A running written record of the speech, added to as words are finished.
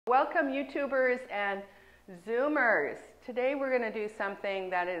Welcome YouTubers and Zoomers. Today we're going to do something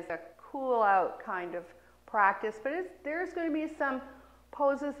that is a cool out kind of practice, but there's going to be some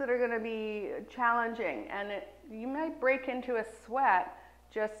poses that are going to be challenging, and you might break into a sweat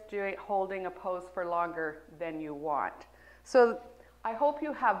just holding a pose for longer than you want. So I hope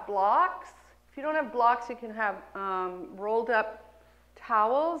you have blocks. If you don't have blocks, you can have rolled up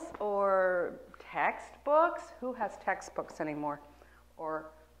towels or textbooks. Who has textbooks anymore? Or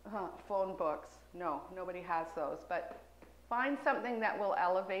phone books. No, nobody has those. But find something that will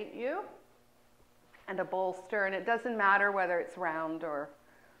elevate you, and a bolster. And it doesn't matter whether it's round or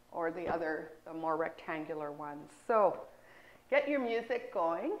the more rectangular ones. So get your music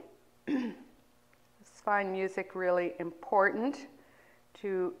going. Just find music really important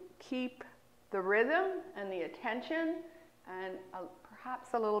to keep the rhythm and the attention and perhaps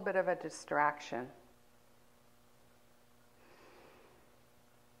a little bit of a distraction.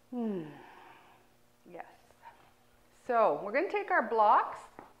 Yes. So we're going to take our blocks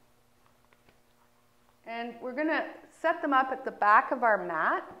and we're going to set them up at the back of our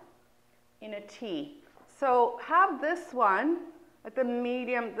mat in a T. So have this one at the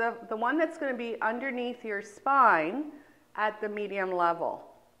medium, the one that's going to be underneath your spine at the medium level.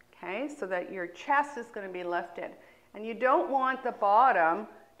 Okay, so that your chest is going to be lifted. And you don't want the bottom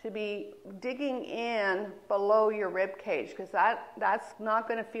to be digging in below your rib cage, because that's not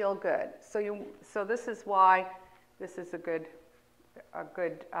going to feel good. So this is why this is a good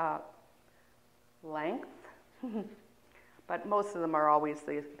length. But most of them are always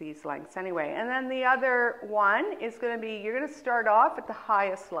these lengths anyway. And then the other one is going to be, you're going to start off at the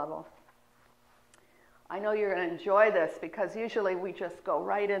highest level. I know you're going to enjoy this because usually we just go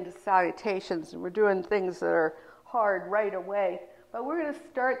right into salutations and we're doing things that are hard right away. But we're going to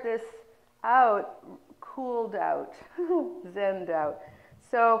start this out, cooled out, zened out.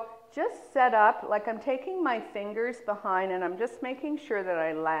 So just set up, like I'm taking my fingers behind and I'm just making sure that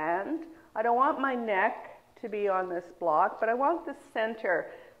I land. I don't want my neck to be on this block, but I want the center.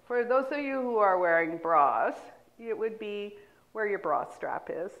 For those of you who are wearing bras, it would be where your bra strap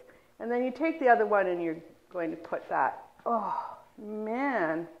is. And then you take the other one and you're going to put that, oh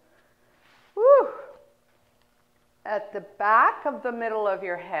man, woo, at the back of the middle of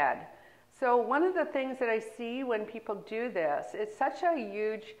your head. So one of the things that I see when people do this, it's such a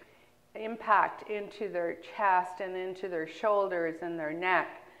huge impact into their chest and into their shoulders and their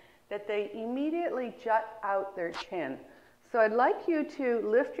neck that they immediately jut out their chin. So I'd like you to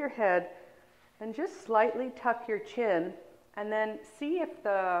lift your head and just slightly tuck your chin, and then see if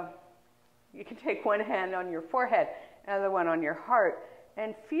you can take one hand on your forehead, another one on your heart,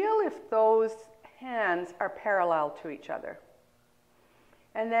 and feel if those hands are parallel to each other.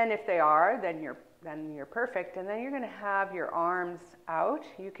 And then if they are, then you're perfect. And then you're going to have your arms out.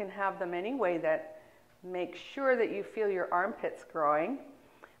 You can have them any way that makes sure that you feel your armpits growing.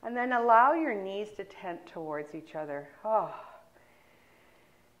 And then allow your knees to tent towards each other. Oh.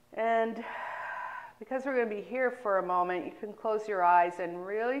 And because we're going to be here for a moment, you can close your eyes and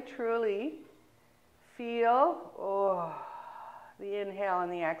really, truly feel the inhale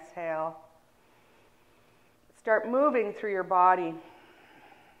and the exhale. Start moving through your body.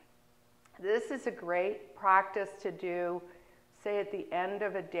 This is a great practice to do, say at the end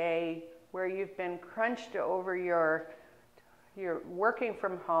of a day where you've been crunched over you're working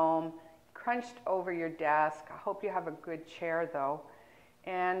from home, crunched over your desk. I hope you have a good chair though.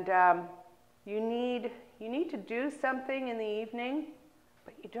 And you need to do something in the evening,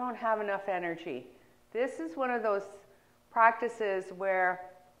 but you don't have enough energy. This is one of those practices where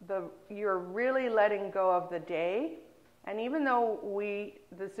you're really letting go of the day. And even though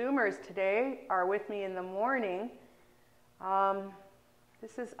the Zoomers today are with me in the morning,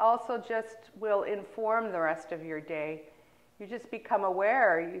 this is also will inform the rest of your day. You just become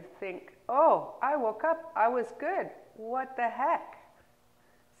aware. You think, oh, I woke up, I was good. What the heck?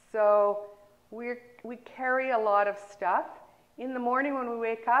 So we carry a lot of stuff. In the morning when we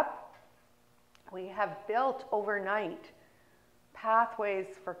wake up, we have built overnight pathways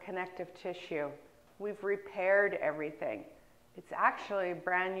for connective tissue. We've repaired everything. It's actually a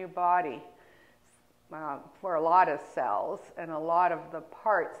brand new body for a lot of cells and a lot of the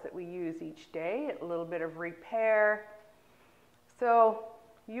parts that we use each day, a little bit of repair. So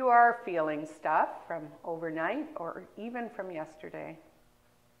you are feeling stuff from overnight or even from yesterday.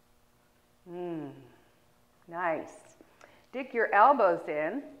 Nice. Dig your elbows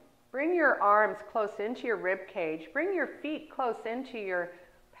in. Bring your arms close into your rib cage. Bring your feet close into your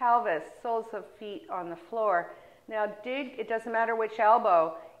pelvis, soles of feet on the floor. Now dig, it doesn't matter which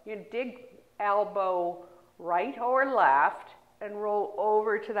elbow, you dig elbow right or left, and roll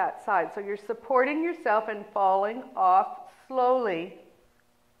over to that side. So you're supporting yourself and falling off slowly.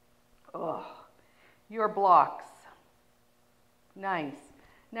 Oh, your blocks. Nice.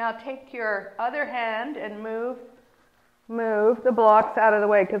 Now take your other hand and move the blocks out of the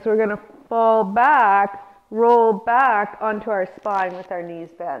way, because we're going to fall back, roll back onto our spine with our knees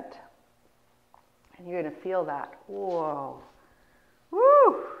bent. And you're going to feel that. Whoa.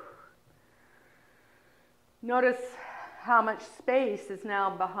 Woo. Notice how much space is now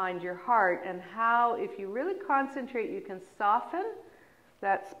behind your heart, and how, if you really concentrate, you can soften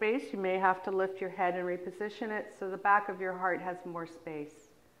that space. You may have to lift your head and reposition it so the back of your heart has more space.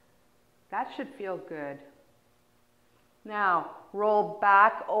 That should feel good. Now, roll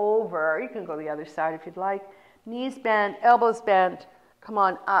back over. You can go the other side if you'd like. Knees bent, elbows bent. Come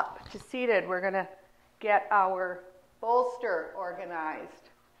on up to seated. We're going to get our bolster organized.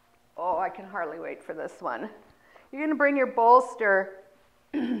 Oh, I can hardly wait for this one. You're going to bring your bolster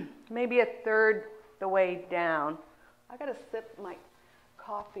maybe a third the way down. I got to sip my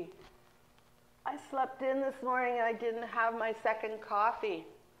coffee. I slept in this morning and I didn't have my second coffee.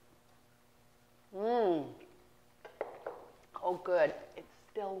 Oh, good. It's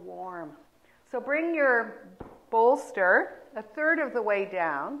still warm. So bring your bolster a third of the way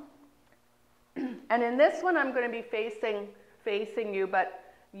down. And in this one, I'm going to be facing you,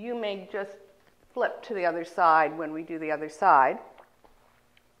 but you may just flip to the other side when we do the other side.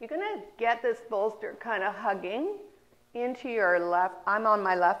 You're going to get this bolster kind of hugging into your left. I'm on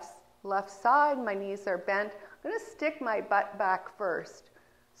my left side. My knees are bent. I'm going to stick my butt back first.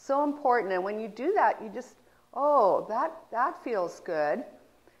 So important. And when you do that, you just, oh, that feels good.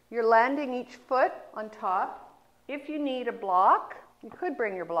 You're landing each foot on top. If you need a block, you could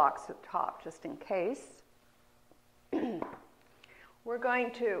bring your blocks to the top just in case. We're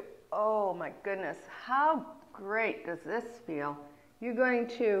going to, oh my goodness, how great does this feel? You're going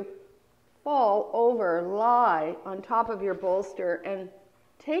to fall over, lie on top of your bolster, and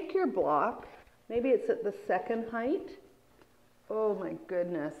take your block. Maybe it's at the second height. Oh my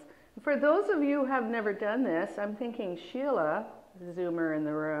goodness. For those of you who have never done this, I'm thinking Sheila, Zoomer in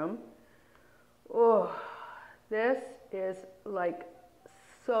the room. Oh, this is like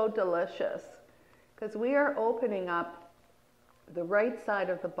so delicious, because we are opening up the right side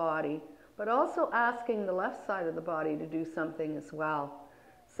of the body, but also asking the left side of the body to do something as well.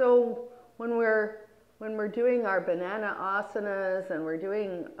 So when we're doing our banana asanas and we're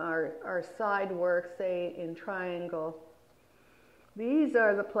doing our side work, say in triangle, these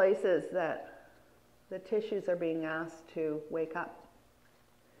are the places that the tissues are being asked to wake up.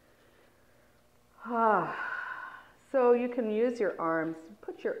 So you can use your arms,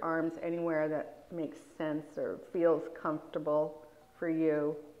 put your arms anywhere that makes sense or feels comfortable for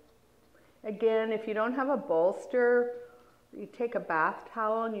you. Again, if you don't have a bolster, you take a bath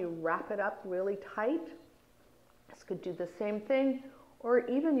towel and you wrap it up really tight. This could do the same thing. Or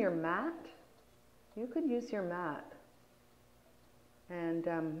even your mat. You could use your mat. And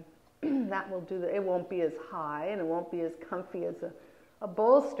that will do it won't be as high and it won't be as comfy as a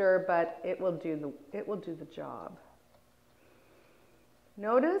bolster, but it will do the job.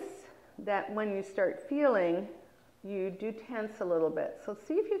 Notice that when you start feeling, you do tense a little bit. So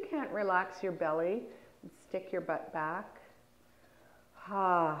see if you can't relax your belly and stick your butt back.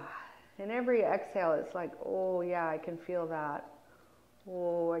 And every exhale, it's like, oh yeah, I can feel that.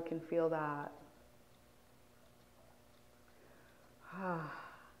 Oh, I can feel that.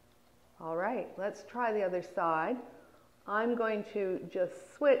 All right, let's try the other side. I'm going to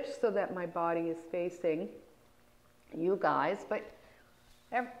just switch so that my body is facing you guys, but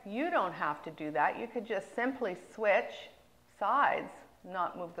you don't have to do that. You could just simply switch sides,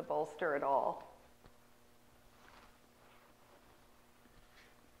 not move the bolster at all.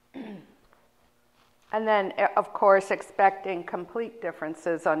 And then, of course, expecting complete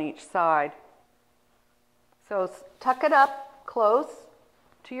differences on each side. So tuck it up close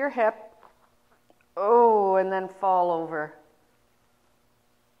to your hip. Oh, and then fall over.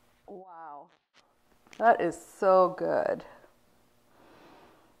 Wow. That is so good.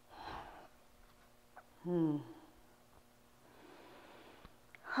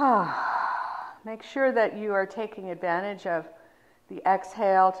 Make sure that you are taking advantage of the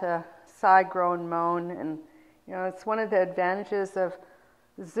exhale to side-grown moan. And, you know, it's one of the advantages of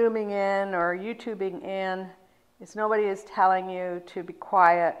zooming in or YouTubing in is nobody is telling you to be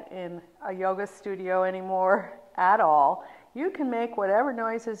quiet in a yoga studio anymore at all. You can make whatever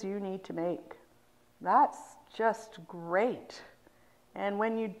noises you need to make. That's just great. And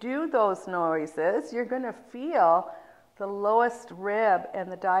when you do those noises, you're going to feel the lowest rib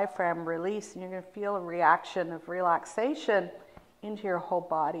and the diaphragm release, and you're going to feel a reaction of relaxation into your whole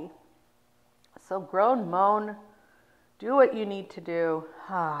body. So groan, moan, do what you need to do.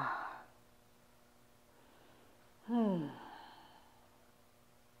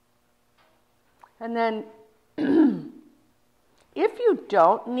 And then if you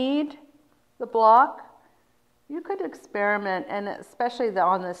don't need the block, you could experiment, and especially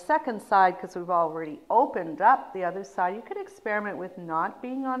on the second side, because we've already opened up the other side, you could experiment with not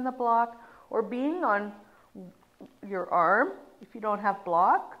being on the block or being on your arm if you don't have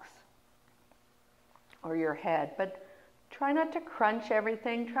blocks, or your head. But try not to crunch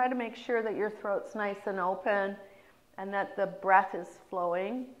everything. Try to make sure that your throat's nice and open and that the breath is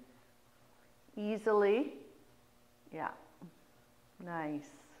flowing easily. Yeah, nice.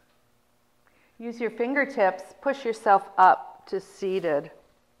 Use your fingertips, push yourself up to seated.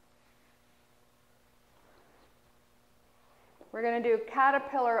 We're going to do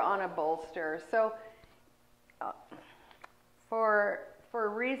caterpillar on a bolster. So for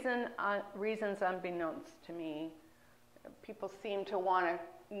reasons unbeknownst to me, people seem to want to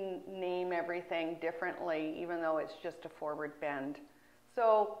name everything differently, even though it's just a forward bend.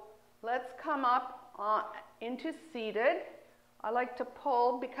 So let's come up into seated. I like to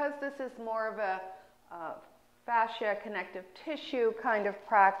pull, because this is more of a fascia connective tissue kind of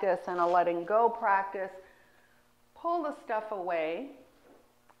practice and a letting go practice. Pull the stuff away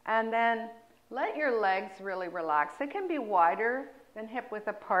and then let your legs really relax. They can be wider than hip width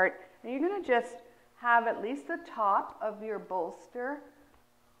apart, and you're going to just have at least the top of your bolster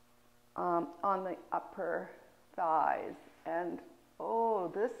on the upper thighs. And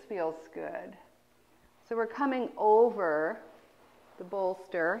oh, this feels good. So we're coming over the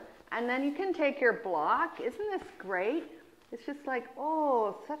bolster, and then you can take your block. Isn't this great? It's just like,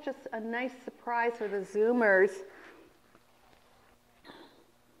 oh, such a nice surprise for the Zoomers.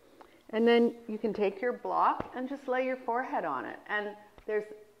 And then you can take your block and just lay your forehead on it. And there's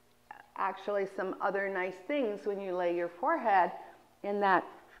actually some other nice things when you lay your forehead, in that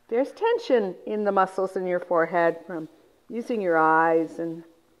there's tension in the muscles in your forehead from using your eyes and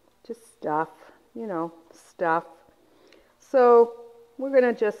just stuff, stuff. So we're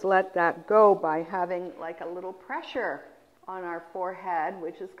going to just let that go by having like a little pressure on our forehead,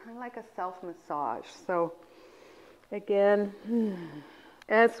 which is kind of like a self-massage. So again,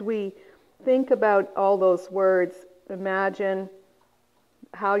 as we think about all those words, imagine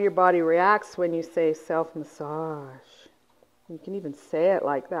how your body reacts when you say self-massage. You can even say it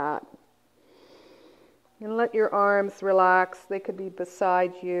like that. And let your arms relax. They could be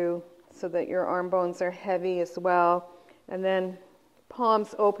beside you so that your arm bones are heavy as well. And then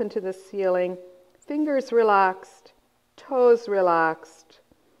palms open to the ceiling, fingers relaxed, toes relaxed,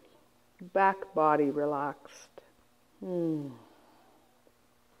 back body relaxed. Come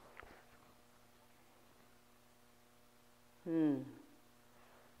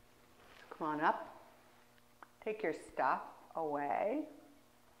on up. Take your stuff away.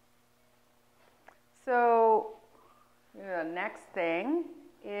 So the next thing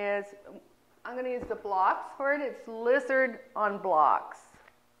is, I'm going to use the blocks for it. It's lizard on blocks.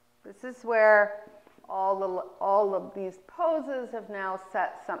 This is where all of these poses have now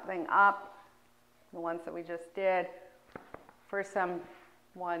set something up, the ones that we just did, for some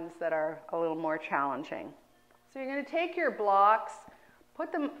ones that are a little more challenging. So you're going to take your blocks,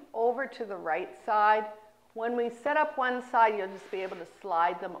 put them over to the right side. When we set up one side, you'll just be able to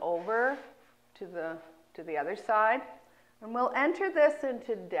slide them over to the other side. And we'll enter this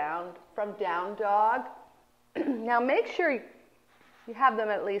into down dog. Now make sure you have them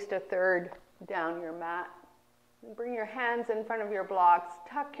at least a third down your mat. And bring your hands in front of your blocks,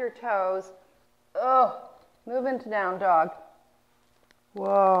 tuck your toes. Move into down dog.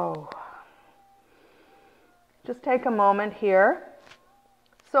 Whoa. Just take a moment here.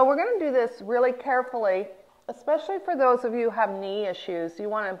 So we're going to do this really carefully, especially for those of you who have knee issues. You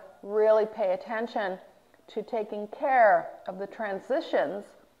want to really pay attention to taking care of the transitions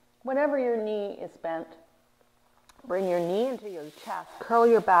whenever your knee is bent. Bring your knee into your chest. Curl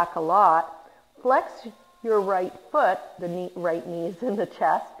your back a lot. Flex your right foot, right knee is in the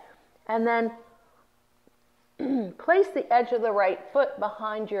chest, and then place the edge of the right foot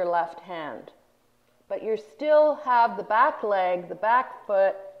behind your left hand. But you still have the back leg, the back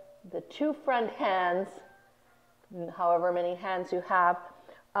foot, the two front hands, however many hands you have,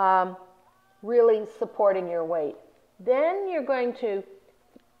 really supporting your weight. Then you're going to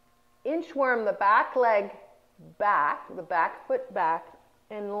inchworm the back leg back, the back foot back,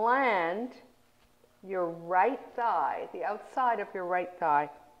 and land your right thigh, the outside of your right thigh,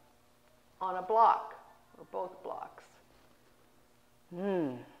 on a block, or both blocks.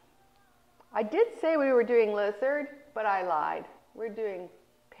 I did say we were doing lizard, but I lied. we're doing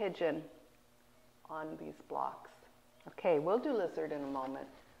pigeon on these blocks. Okay, we'll do lizard in a moment.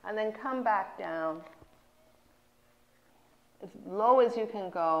 And then come back down as low as you can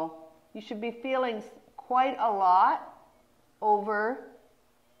go. You should be feeling quite a lot over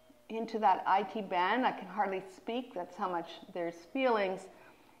into that IT band. I can hardly speak. That's how much there's feelings.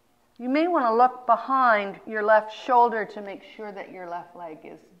 You may want to look behind your left shoulder to make sure that your left leg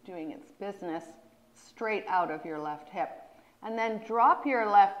is doing its business straight out of your left hip. And then drop your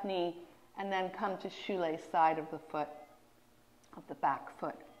left knee and then come to shoelace side of the foot, of the back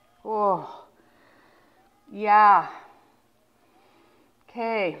foot. Oh, yeah.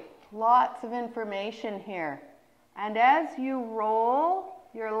 Okay, lots of information here. And as you roll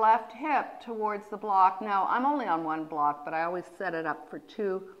your left hip towards the block, now I'm only on one block, but I always set it up for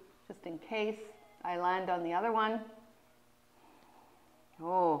two, just in case I land on the other one.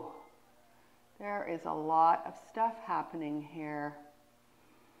 Oh, there is a lot of stuff happening here.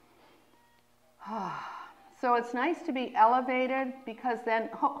 So it's nice to be elevated, because then,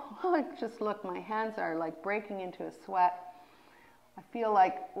 just look, my hands are like breaking into a sweat. I feel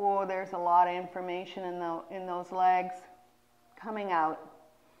like, oh, there's a lot of information in those legs coming out.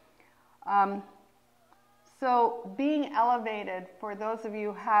 So being elevated, for those of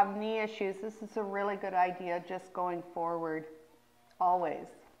you who have knee issues, this is a really good idea, just going forward always,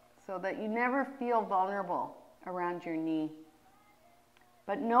 so that you never feel vulnerable around your knee.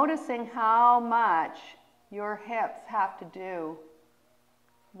 But noticing how much your hips have to do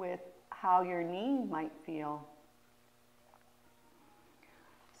with how your knee might feel.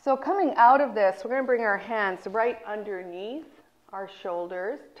 So coming out of this, we're going to bring our hands right underneath our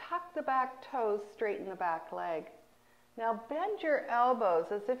shoulders, tuck the back toes, straighten the back leg. Now bend your elbows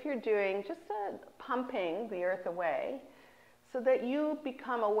as if you're doing just pumping the earth away, so that you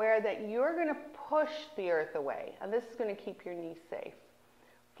become aware that you're going to push the earth away, and this is going to keep your knee safe.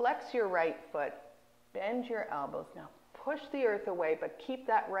 Flex your right foot, bend your elbows. Now push the earth away, but keep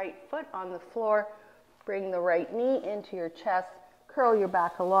that right foot on the floor. Bring the right knee into your chest. Curl your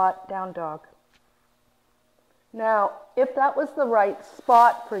back a lot, down dog. Now, if that was the right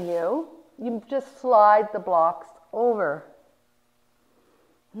spot for you, you just slide the blocks over.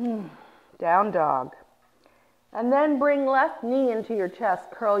 Down dog. And then bring left knee into your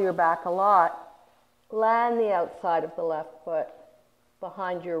chest, curl your back a lot. Land the outside of the left foot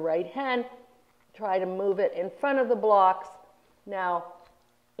behind your right hand. Try to move it in front of the blocks. Now,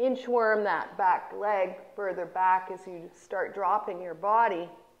 inchworm that back leg further back as you start dropping your body.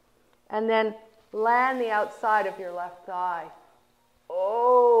 And then land the outside of your left thigh.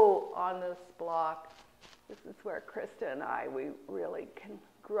 Oh, on this block. This is where Krista and I, we really can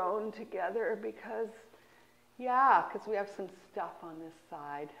groan together, because we have some stuff on this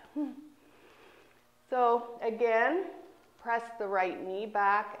side. So again, press the right knee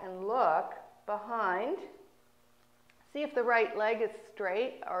back and look behind. See if the right leg is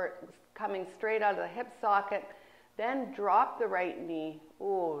straight or coming straight out of the hip socket. Then drop the right knee.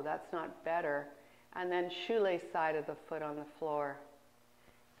 Oh, that's not better. And then shoelace side of the foot on the floor.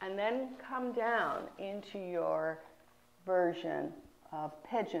 And then come down into your version of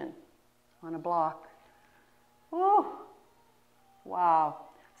pigeon on a block. Oh, wow.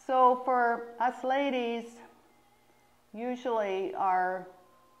 So for us ladies, usually our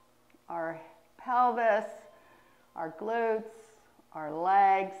pelvis, our glutes, our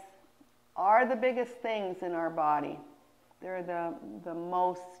legs are the biggest things in our body. They're the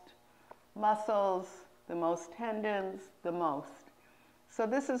most muscles, the most tendons, the most. So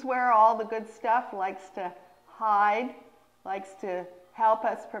this is where all the good stuff likes to hide, likes to help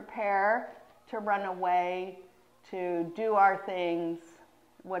us prepare to run away, to do our things,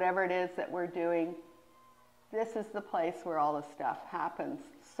 whatever it is that we're doing. This is the place where all the stuff happens.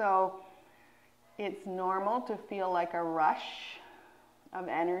 So it's normal to feel like a rush of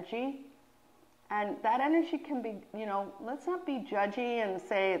energy. And that energy can be, let's not be judgy and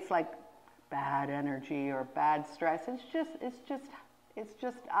say it's like bad energy or bad stress. It's just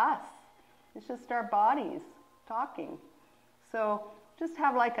us. It's just our bodies talking. So just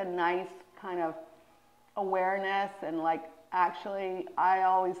have like a nice kind of awareness, and like, actually, I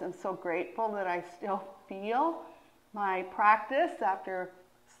always am so grateful that I still feel my practice after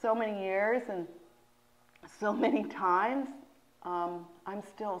so many years and so many times. I'm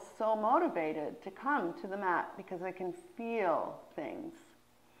still so motivated to come to the mat because I can feel things.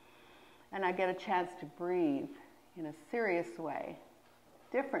 And I get a chance to breathe in a serious way,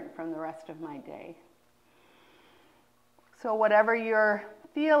 different from the rest of my day. So whatever you're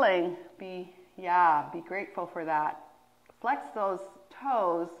feeling, be grateful for that. Flex those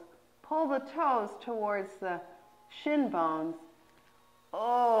toes, pull the toes towards the shin bones,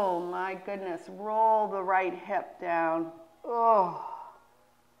 Oh my goodness, roll the right hip down. Oh,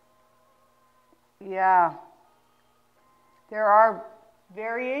 yeah. There are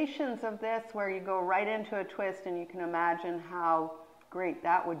variations of this where you go right into a twist, and you can imagine how great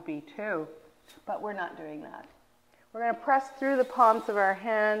that would be too. But we're not doing that. We're going to press through the palms of our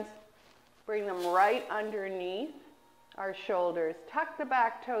hands, bring them right underneath our shoulders. Tuck the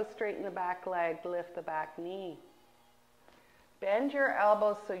back toe, straighten the back leg, lift the back knee. Bend your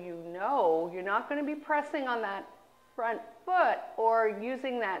elbows so you know you're not going to be pressing on that front foot or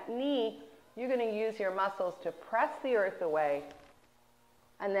using that knee. You're going to use your muscles to press the earth away.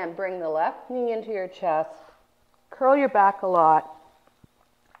 And then bring the left knee into your chest, curl your back a lot,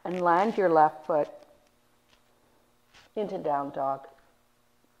 and land your left foot into down dog.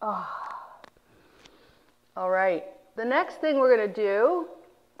 Oh. All right, the next thing we're going to do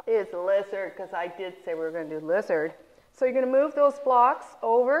is lizard, because I did say we were going to do lizard. So you're going to move those blocks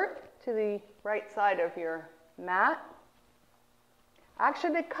over to the right side of your mat.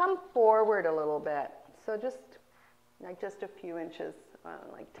 Actually, they come forward a little bit. So just a few inches,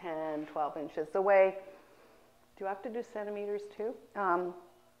 like 10, 12 inches away. Do you have to do centimeters too?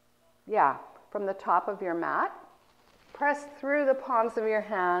 Yeah, from the top of your mat. Press through the palms of your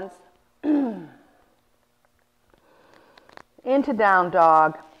hands into down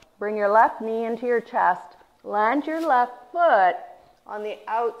dog. Bring your left knee into your chest. Land your left foot on the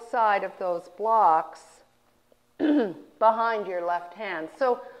outside of those blocks behind your left hand.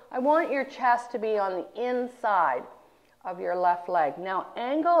 So I want your chest to be on the inside of your left leg. Now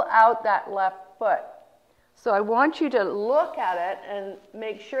angle out that left foot. So I want you to look at it and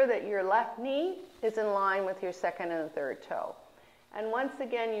make sure that your left knee is in line with your second and third toe. And once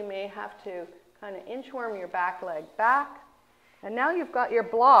again, you may have to kind of inchworm your back leg back. And now you've got your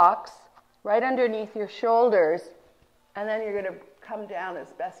blocks right underneath your shoulders, and then you're going to come down as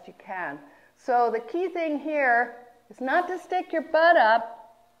best you can. So the key thing here is not to stick your butt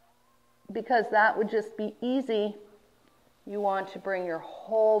up, because that would just be easy. You want to bring your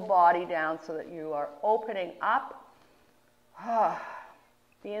whole body down so that you are opening up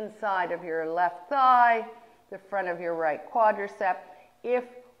the inside of your left thigh, the front of your right quadricep. If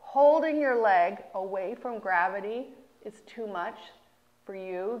holding your leg away from gravity is too much for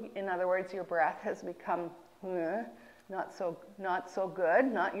you, in other words, your breath has become not so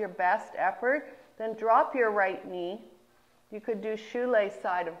good, not your best effort, then drop your right knee. You could do shoelace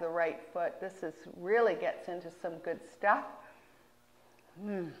side of the right foot. This really gets into some good stuff.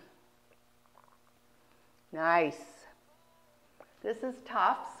 Nice. This is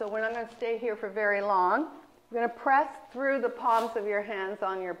tough, so we're not going to stay here for very long. You're going to press through the palms of your hands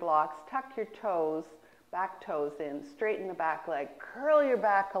on your blocks. Tuck your toes, back toes in. Straighten the back leg. Curl your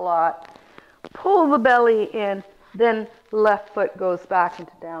back a lot. Pull the belly in. Then left foot goes back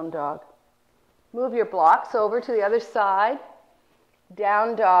into down dog. Move your blocks over to the other side.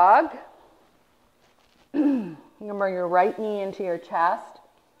 Down dog. You're going to bring your right knee into your chest.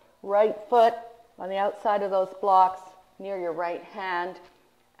 Right foot on the outside of those blocks near your right hand.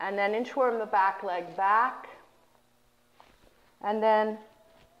 And then inchworm the back leg back. And then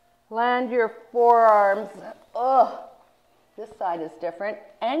land your forearms. This side is different.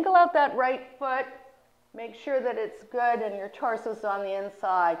 Angle out that right foot. Make sure that it's good and your torso's on the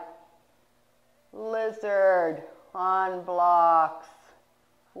inside. Lizard on blocks.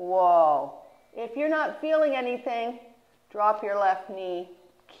 Whoa. If you're not feeling anything, drop your left knee.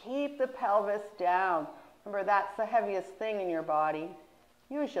 Keep the pelvis down. Remember, that's the heaviest thing in your body,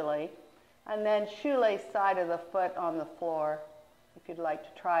 usually. And then shoelace side of the foot on the floor, if you'd like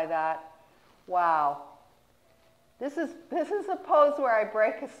to try that. Wow. This is a pose where I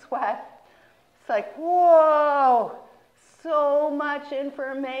break a sweat. It's like, whoa, so much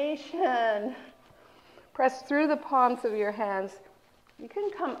information. Press through the palms of your hands. You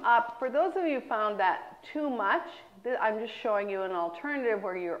can come up. For those of you who found that too much, I'm just showing you an alternative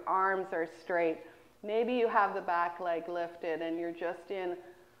where your arms are straight. Maybe you have the back leg lifted and you're just in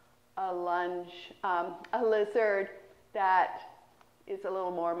a lunge, a lizard that is a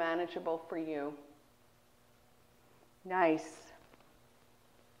little more manageable for you. Nice.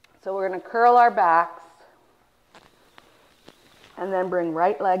 So we're going to curl our backs and then bring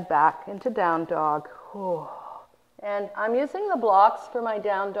right leg back into down dog. Whew. And I'm using the blocks for my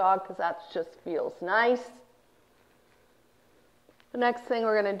down dog because that just feels nice. The next thing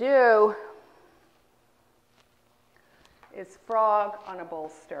we're going to do is frog on a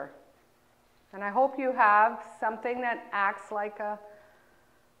bolster. And I hope you have something that acts like a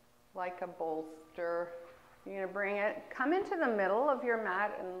bolster. You're going to bring it, come into the middle of your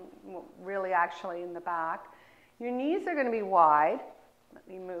mat and really actually in the back. Your knees are going to be wide. Let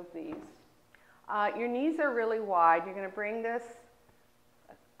me move these. Your knees are really wide. You're going to bring this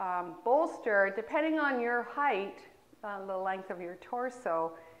bolster, depending on your height, the length of your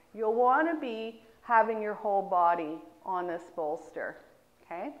torso, you'll want to be having your whole body on this bolster,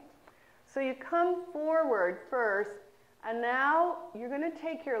 okay? So you come forward first, and now you're going to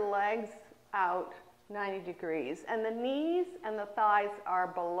take your legs out 90 degrees, and the knees and the thighs are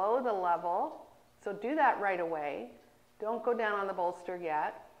below the level, so do that right away. Don't go down on the bolster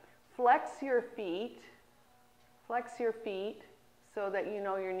yet. Flex your feet so that you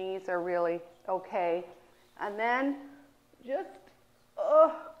know your knees are really okay. And then just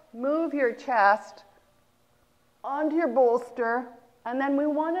move your chest onto your bolster, and then we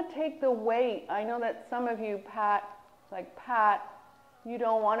want to take the weight. I know that some of you, Pat, you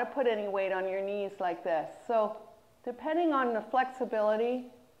don't want to put any weight on your knees like this. So depending on the flexibility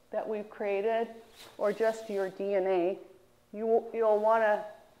that we've created, or just your DNA, you'll want to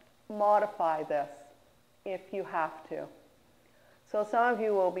modify this if you have to. So some of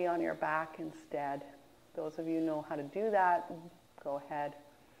you will be on your back instead. Those of you who know how to do that, go ahead.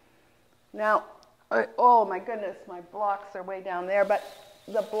 Now, oh my goodness, my blocks are way down there, but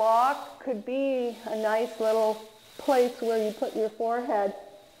the block could be a nice little place where you put your forehead,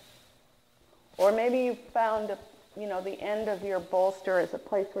 or maybe you found the end of your bolster is a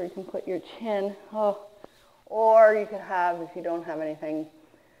place where you can put your chin. Or you could have, if you don't have anything,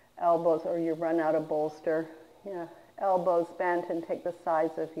 elbows, or you run out of bolster, elbows bent and take the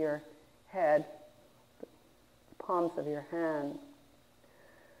sides of your head, the palms of your hand.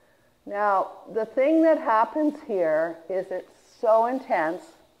 Now, the thing that happens here is it's so intense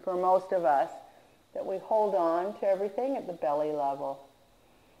for most of us that we hold on to everything at the belly level.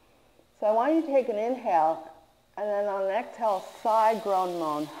 So I want you to take an inhale, and then on an exhale, side groan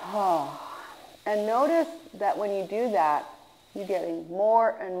moan. And notice that when you do that, you're getting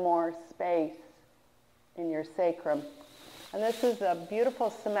more and more space in your sacrum. And this is a beautiful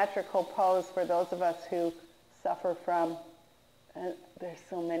symmetrical pose for those of us who suffer from, and there's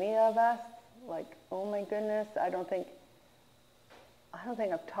so many of us, oh my goodness, I don't think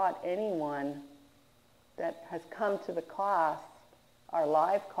I've taught anyone that has come to the class, our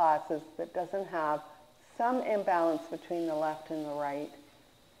live classes, that doesn't have some imbalance between the left and the right.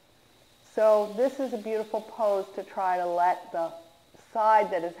 So this is a beautiful pose to try to let the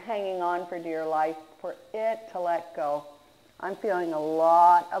side that is hanging on for dear life, for it to let go. I'm feeling a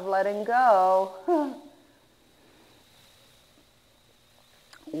lot of letting go.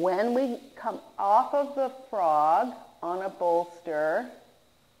 When we come off of the frog on a bolster,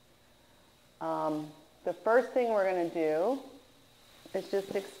 the first thing we're going to do is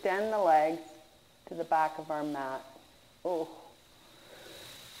just extend the legs to the back of our mat. Oh.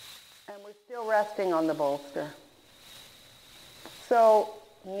 And we're still resting on the bolster. So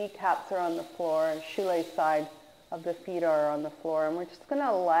kneecaps are on the floor, and shoelace side of the feet are on the floor, and we're just going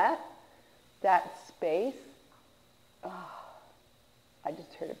to let that space, I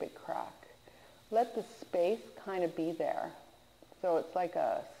just heard a big crack. Let the space kind of be there. So it's like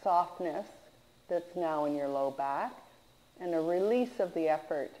a softness that's now in your low back, and a release of the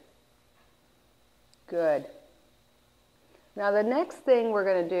effort. Good. Now the next thing we're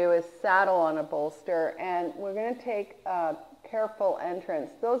going to do is saddle on a bolster, and we're going to take a careful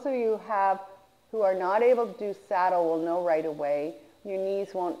entrance. Those of you who are not able to do saddle will know right away. Your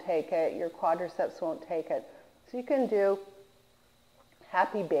knees won't take it, your quadriceps won't take it. So you can do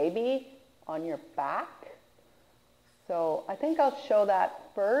happy baby on your back. So I think I'll show that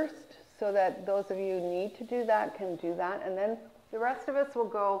first so that those of you who need to do that can do that, and then the rest of us will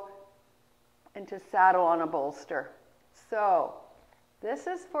go into saddle on a bolster. So this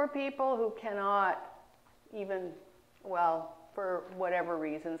is for people who cannot even, for whatever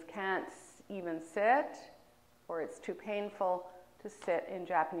reasons, can't even sit, or it's too painful to sit in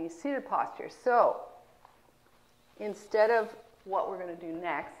Japanese seated posture. So instead of what we're going to do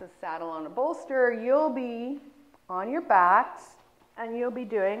next is saddle on a bolster, you'll be on your backs and you'll be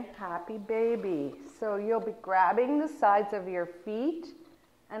doing happy baby. So you'll be grabbing the sides of your feet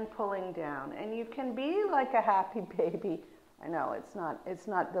and pulling down, and you can be like a happy baby. I know it's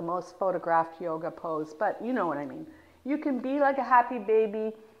not the most photographed yoga pose, but you know what I mean. You can be like a happy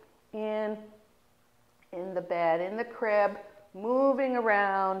baby in the bed, in the crib, moving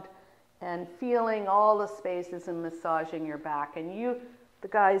around and feeling all the spaces and massaging your back. And the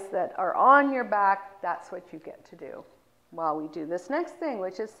guys that are on your back, that's what you get to do while we do this next thing,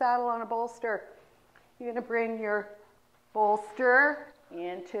 which is saddle on a bolster. You're going to bring your bolster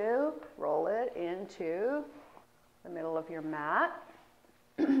roll it into the middle of your mat.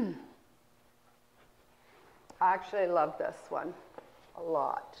 I actually love this one. a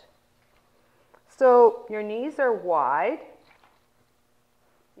lot. So your knees are wide.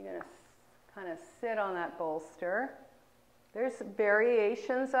 You're going to kind of sit on that bolster. There's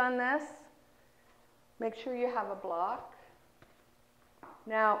variations on this. Make sure you have a block.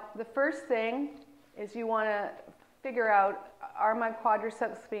 Now, the first thing is you want to figure out, are my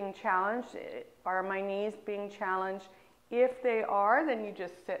quadriceps being challenged? Are my knees being challenged? If they are, then you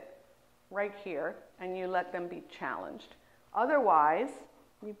just sit right here and you let them be challenged. Otherwise,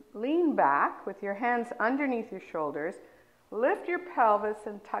 you lean back with your hands underneath your shoulders, lift your pelvis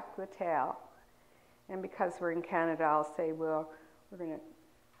and tuck the tail. And because we're in Canada, I'll say, well, we're going to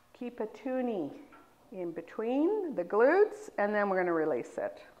keep a toonie in between the glutes, and then we're going to release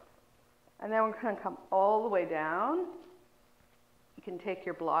it. And then we're going to come all the way down. You can take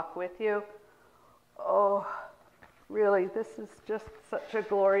your block with you. Oh, really, this is just such a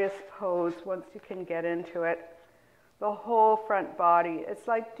glorious pose once you can get into it. The whole front body. It's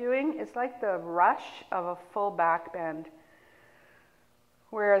like the rush of a full back bend,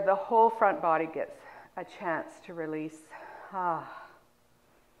 where the whole front body gets a chance to release.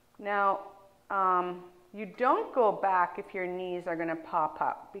 Now, you don't go back if your knees are going to pop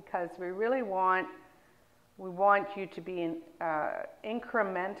up, because we really want you to be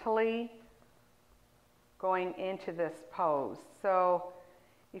incrementally going into this pose. So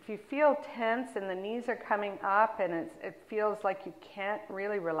if you feel tense and the knees are coming up and it feels like you can't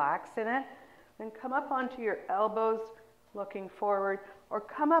really relax in it, then come up onto your elbows looking forward, or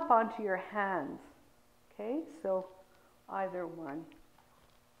come up onto your hands. Okay, so either one.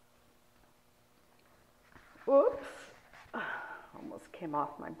 Oops, almost came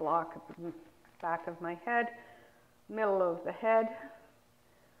off my block at the back of my head, middle of the head.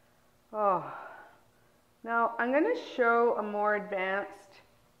 Oh, now I'm going to show a more advanced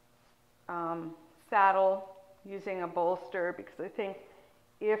saddle using a bolster, because I think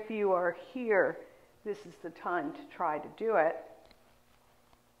if you are here, this is the time to try to do it.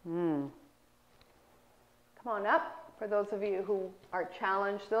 Come on up. For those of you who are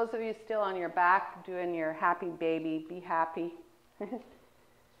challenged, those of you still on your back doing your happy baby, be happy.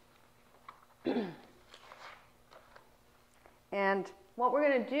 And what we're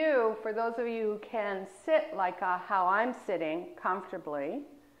going to do, for those of you who can sit like how I'm sitting comfortably,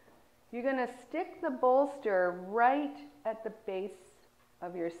 you're going to stick the bolster right at the base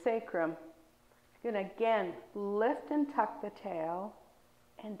of your sacrum. You're going to again lift and tuck the tail,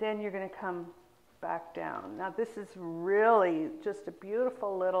 and then you're going to come back down. Now this is really just a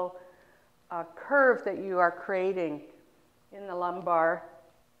beautiful little curve that you are creating in the lumbar,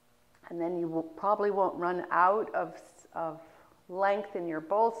 and then you probably won't run out of length in your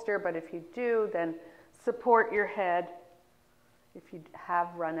bolster, but if you do, then support your head if you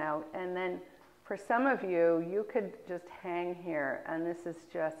have run out. And then for some of you, you could just hang here, and this is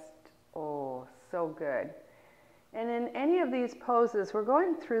just, oh, so good. And in any of these poses, we're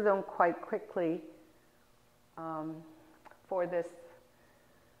going through them quite quickly for this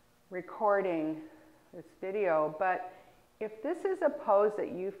recording, this video. But if this is a pose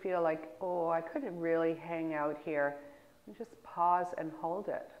that you feel like, oh, I could really hang out here, just pause and hold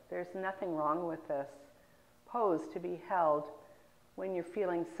it. There's nothing wrong with this pose to be held when you're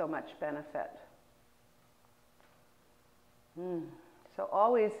feeling so much benefit. So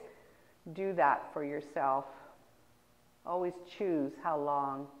always do that for yourself. Always choose how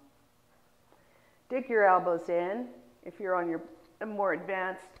long. Dig your elbows in if you're on a more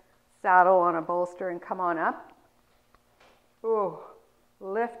advanced saddle on a bolster, and come on up. Ooh,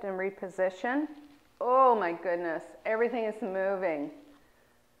 lift and reposition. Oh my goodness, everything is moving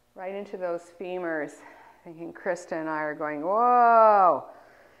right into those femurs. Thinking Krista and I are going, whoa.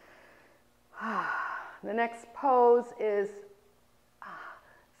 The next pose is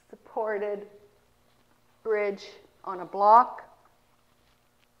supported bridge on a block.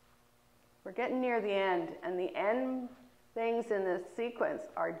 We're getting near the end, and the end things in this sequence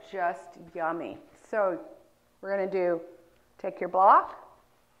are just yummy. So we're going to take your block,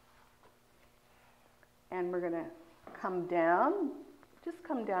 and we're going to come down. Just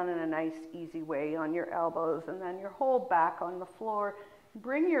come down in a nice, easy way on your elbows, and then your whole back on the floor.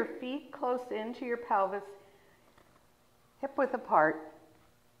 Bring your feet close into your pelvis, hip width apart.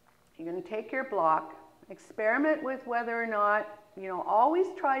 You're going to take your block, experiment with whether or not, always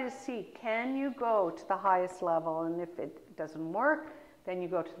try to see, can you go to the highest level? And if it doesn't work, then you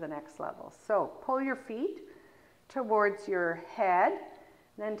go to the next level. So pull your feet towards your head,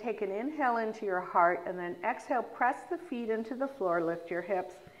 then take an inhale into your heart, and then exhale, press the feet into the floor, lift your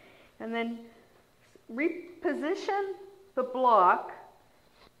hips, and then reposition the block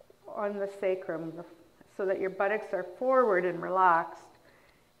on the sacrum. so that your buttocks are forward and relaxed.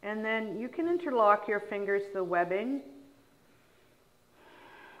 And then you can interlock your fingers, the webbing,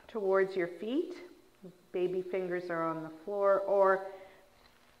 towards your feet. Baby fingers are on the floor, or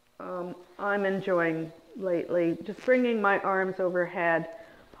I'm enjoying lately just bringing my arms overhead,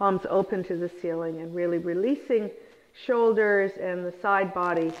 palms open to the ceiling, and really releasing shoulders and the side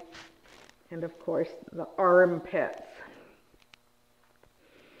body, and of course the armpits.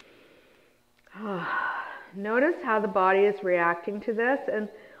 Notice how the body is reacting to this, and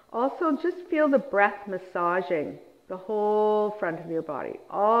also just feel the breath massaging the whole front of your body,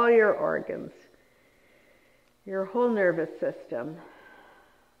 all your organs, your whole nervous system.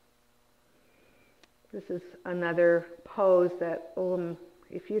 This is another pose that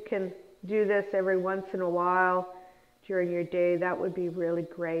if you can do this every once in a while during your day, that would be really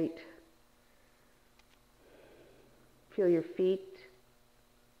great. Feel your feet.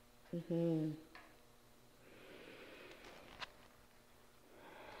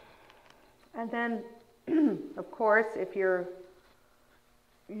 And then, of course, if you're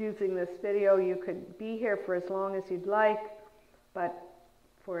using this video, you could be here for as long as you'd like, but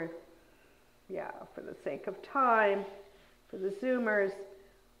for the sake of time, for the Zoomers,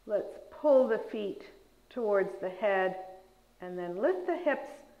 let's pull the feet towards the head and then lift the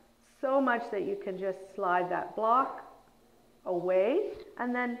hips so much that you can just slide that block away,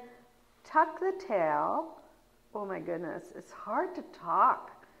 and then tuck the tail. Oh my goodness, it's hard to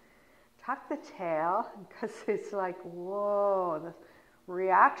talk. Tuck the tail, because it's like, whoa, the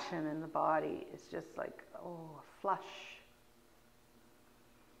reaction in the body is just like, flush.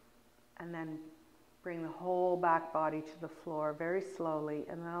 And then bring the whole back body to the floor very slowly,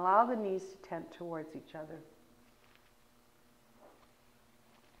 and then allow the knees to tent towards each other.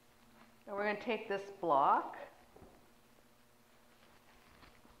 And we're going to take this block,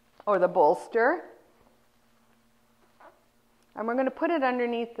 or the bolster, and we're going to put it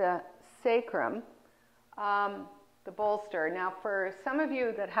underneath the sacrum, the bolster. Now, for some of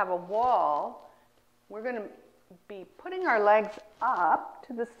you that have a wall, we're going to be putting our legs up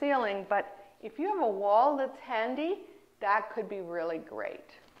to the ceiling, but if you have a wall that's handy, that could be really great.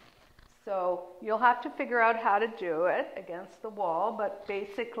 So you'll have to figure out how to do it against the wall, but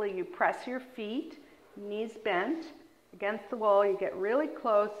basically you press your feet, knees bent against the wall, you get really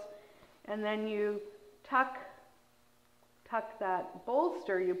close, and then you tuck that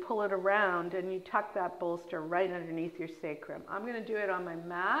bolster, you pull it around, and you tuck that bolster right underneath your sacrum. I'm going to do it on my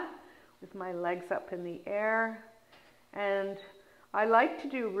mat with my legs up in the air, and I like to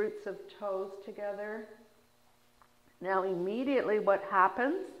do roots of toes together. Now immediately what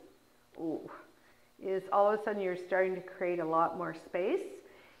happens is all of a sudden you're starting to create a lot more space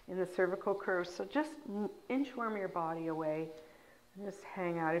in the cervical curve, so just inchworm your body away. Just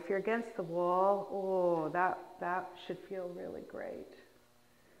hang out. If you're against the wall, that should feel really great.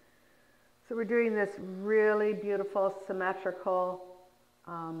 So we're doing this really beautiful, symmetrical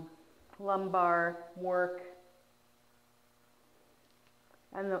lumbar work,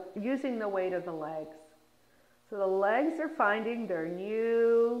 and using the weight of the legs. So the legs are finding their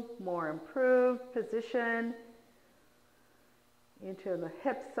new, more improved position into the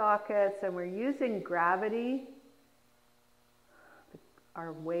hip sockets, and we're using gravity,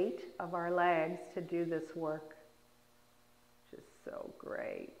 our weight of our legs, to do this work, which is so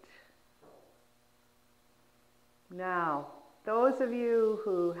great. Now, those of you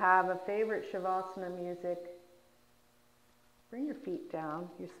who have a favorite Shavasana music, bring your feet down.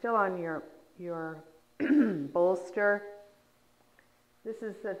 You're still on your bolster. This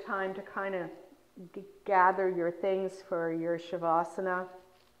is the time to kind of gather your things for your Shavasana,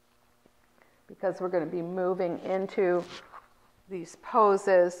 because we're going to be moving into these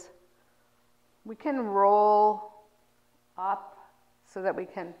poses. We can roll up so that we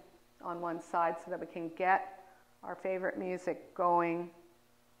can, on one side, so that we can get our favorite music going.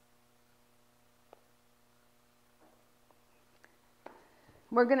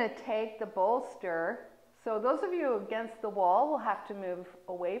 We're going to take the bolster. So those of you against the wall will have to move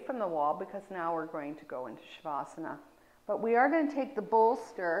away from the wall, because now we're going to go into Shavasana. But we are going to take the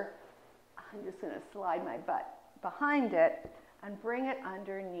bolster, I'm just going to slide my butt behind it and bring it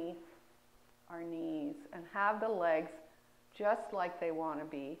underneath our knees and have the legs just like they want to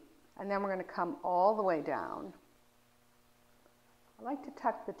be. And then we're going to come all the way down. I like to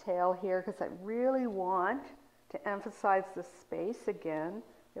tuck the tail here because I really want to emphasize the space again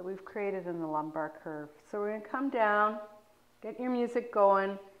that we've created in the lumbar curve. So we're going to come down, get your music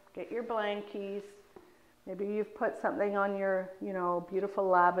going, get your blankies. Maybe you've put something on your, beautiful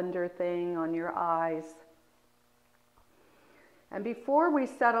lavender thing on your eyes. And before we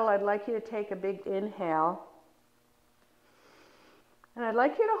settle, I'd like you to take a big inhale. And I'd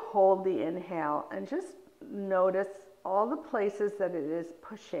like you to hold the inhale and just notice all the places that it is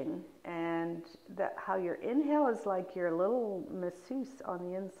pushing, and that how your inhale is like your little masseuse on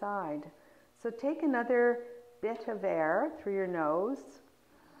the inside. So take another bit of air through your nose.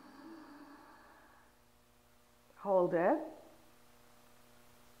 Hold it.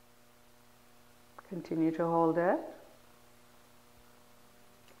 Continue to hold it.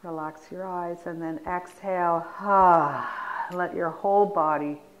 Relax your eyes and then exhale. Let your whole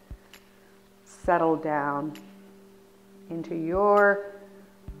body settle down into your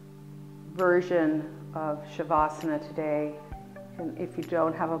version of Shavasana today. And if you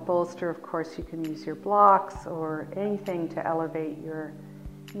don't have a bolster, of course, you can use your blocks or anything to elevate your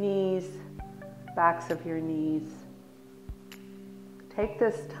knees, backs of your knees. Take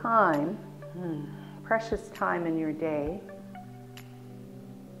this time, precious time in your day,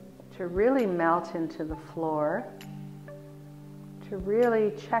 to really melt into the floor, to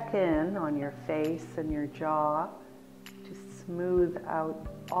really check in on your face and your jaw, to smooth out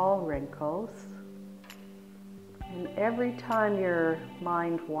all wrinkles. And every time your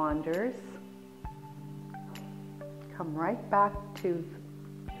mind wanders, come right back to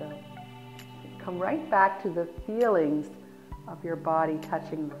the feelings of your body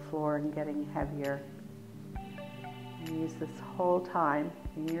touching the floor and getting heavier. And use this whole time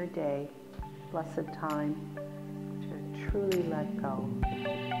in your day, blessed time, to truly let go.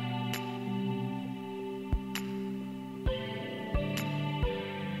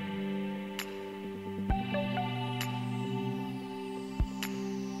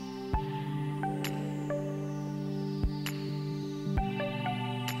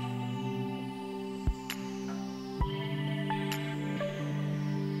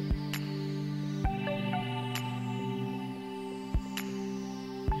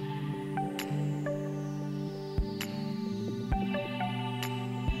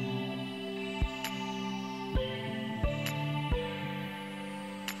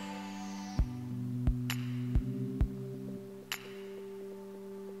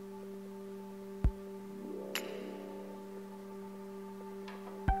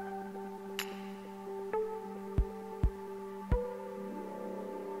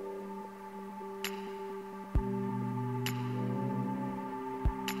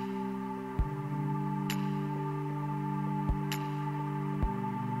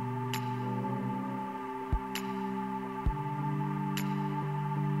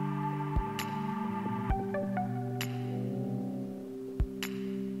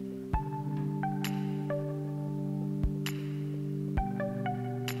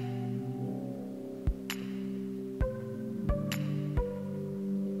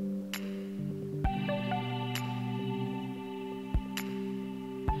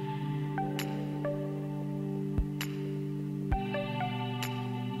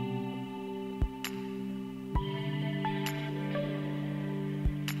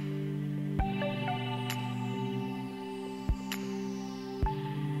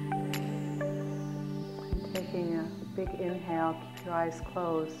 Taking a big inhale, keep your eyes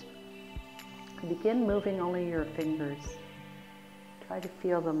closed. Begin moving only your fingers. Try to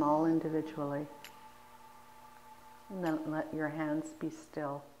feel them all individually. And then let your hands be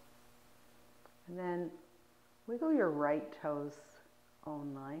still. And then wiggle your right toes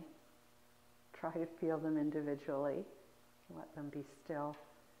only. Try to feel them individually. Let them be still.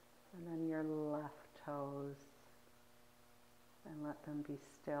 And then your left toes. And let them be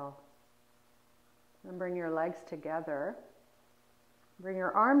still. Then bring your legs together. Bring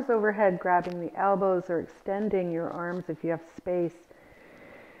your arms overhead, grabbing the elbows or extending your arms if you have space.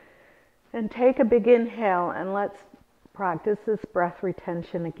 And take a big inhale, and let's practice this breath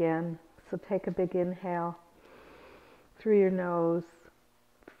retention again. So take a big inhale through your nose.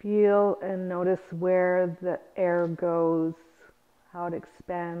 Feel and notice where the air goes, how it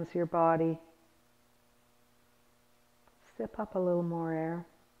expands your body. Sip up a little more air.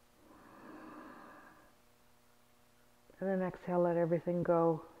 And then exhale, let everything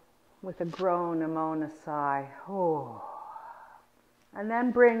go with a groan, a moan, a sigh. Oh. And then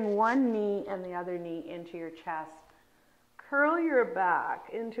bring one knee and the other knee into your chest. Curl your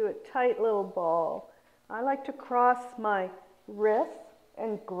back into a tight little ball. I like to cross my wrists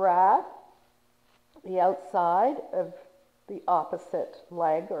and grab the outside of the opposite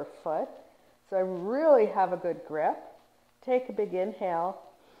leg or foot. So I really have a good grip. Take a big inhale.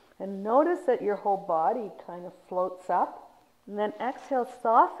 And notice that your whole body kind of floats up. And then exhale,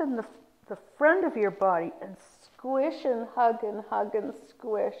 soften the front of your body and squish and hug and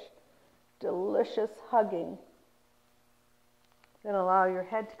squish. Delicious hugging. Then allow your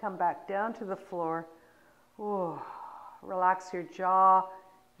head to come back down to the floor. Ooh. Relax your jaw,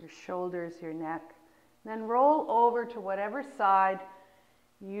 your shoulders, your neck. Then roll over to whatever side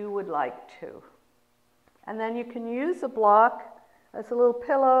you would like to. And then you can use a block as a little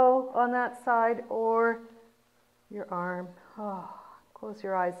pillow on that side or your arm. Oh, close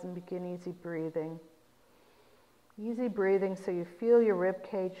your eyes and begin easy breathing. Easy breathing so you feel your rib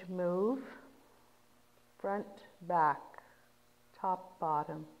cage move. Front, back, top,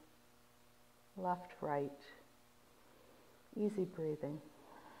 bottom, left, right. Easy breathing.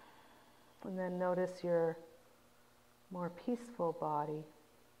 And then notice your more peaceful body.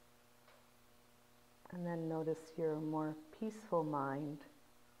 And then notice your more peaceful mind.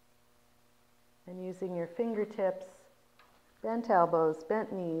 And using your fingertips, bent elbows,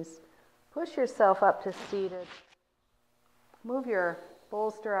 bent knees, push yourself up to seated. Move your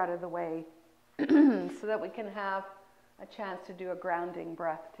bolster out of the way so that we can have a chance to do a grounding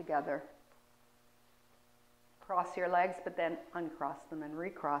breath together. Cross your legs, but then uncross them and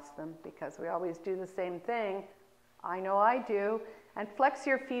recross them because we always do the same thing. I know I do. And flex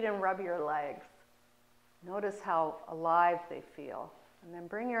your feet and rub your legs. Notice how alive they feel. And then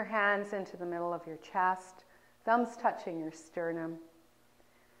bring your hands into the middle of your chest, thumbs touching your sternum.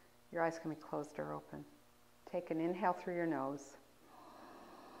 Your eyes can be closed or open. Take an inhale through your nose.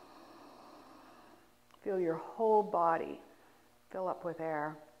 Feel your whole body fill up with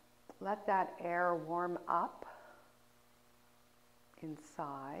air. Let that air warm up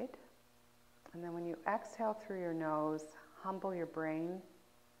inside. And then when you exhale through your nose, humble your brain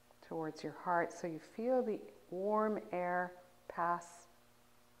towards your heart so you feel the warm air pass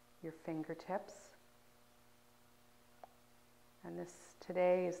your fingertips. And this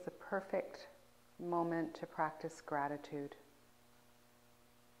today is the perfect moment to practice gratitude.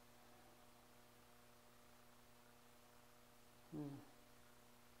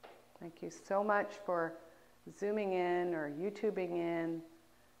 Thank you so much for Zooming in or YouTubing in,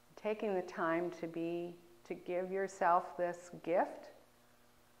 taking the time to give yourself this gift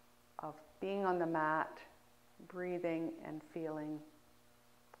of being on the mat, breathing and feeling.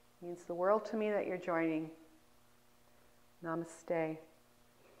 It means the world to me that you're joining. Namaste.